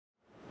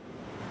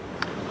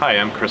Hi,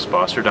 I'm Chris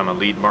Bossard. I'm a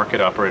lead market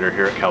operator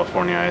here at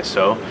California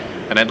ISO,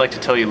 and I'd like to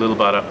tell you a little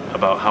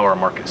about how our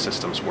market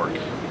systems work.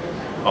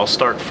 I'll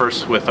start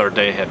first with our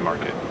day-ahead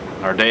market.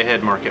 Our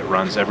day-ahead market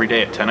runs every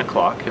day at 10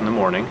 o'clock in the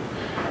morning,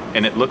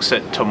 and it looks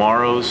at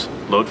tomorrow's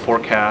load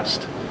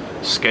forecast,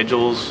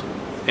 schedules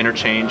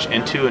interchange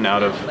into and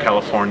out of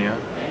California.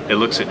 It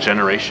looks at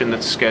generation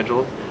that's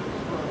scheduled,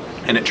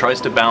 and it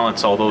tries to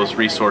balance all those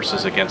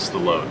resources against the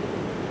load.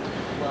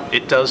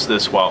 It does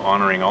this while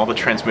honoring all the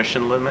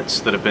transmission limits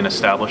that have been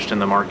established in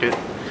the market,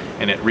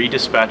 and it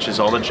redispatches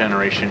all the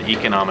generation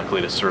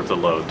economically to serve the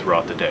load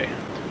throughout the day.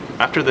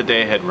 After the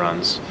day ahead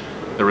runs,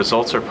 the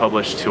results are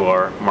published to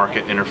our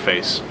market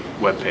interface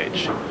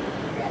webpage.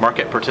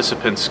 Market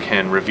participants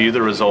can review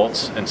the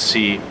results and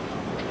see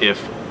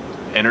if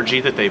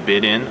energy that they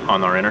bid in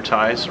on our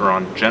interties or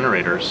on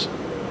generators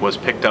was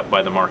picked up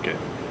by the market.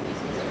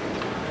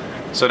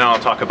 So now I'll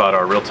talk about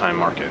our real-time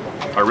market.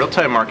 Our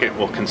real-time market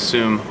will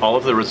consume all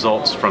of the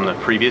results from the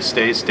previous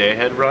day's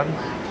day-ahead run,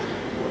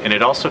 and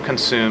it also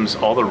consumes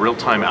all the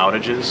real-time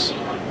outages,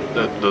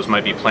 those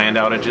might be planned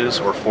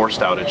outages or forced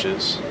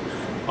outages,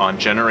 on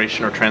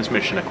generation or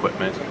transmission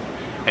equipment,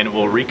 and it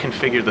will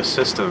reconfigure the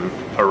system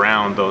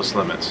around those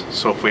limits.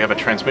 So if we have a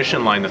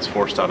transmission line that's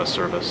forced out of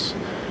service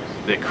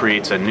that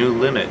creates a new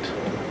limit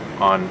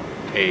on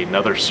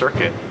another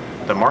circuit,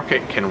 the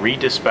market can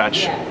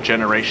redispatch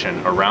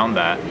generation around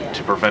that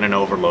to prevent an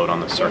overload on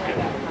the circuit.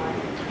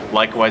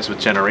 Likewise with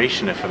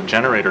generation, if a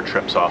generator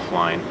trips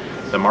offline,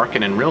 the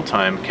market in real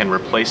time can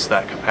replace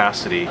that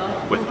capacity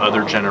with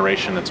other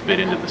generation that's bid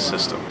into the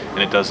system. And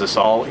it does this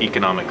all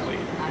economically.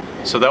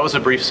 So that was a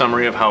brief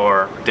summary of how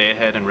our day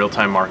ahead and real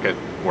time market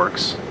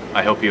works.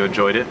 I hope you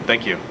enjoyed it.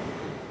 Thank you.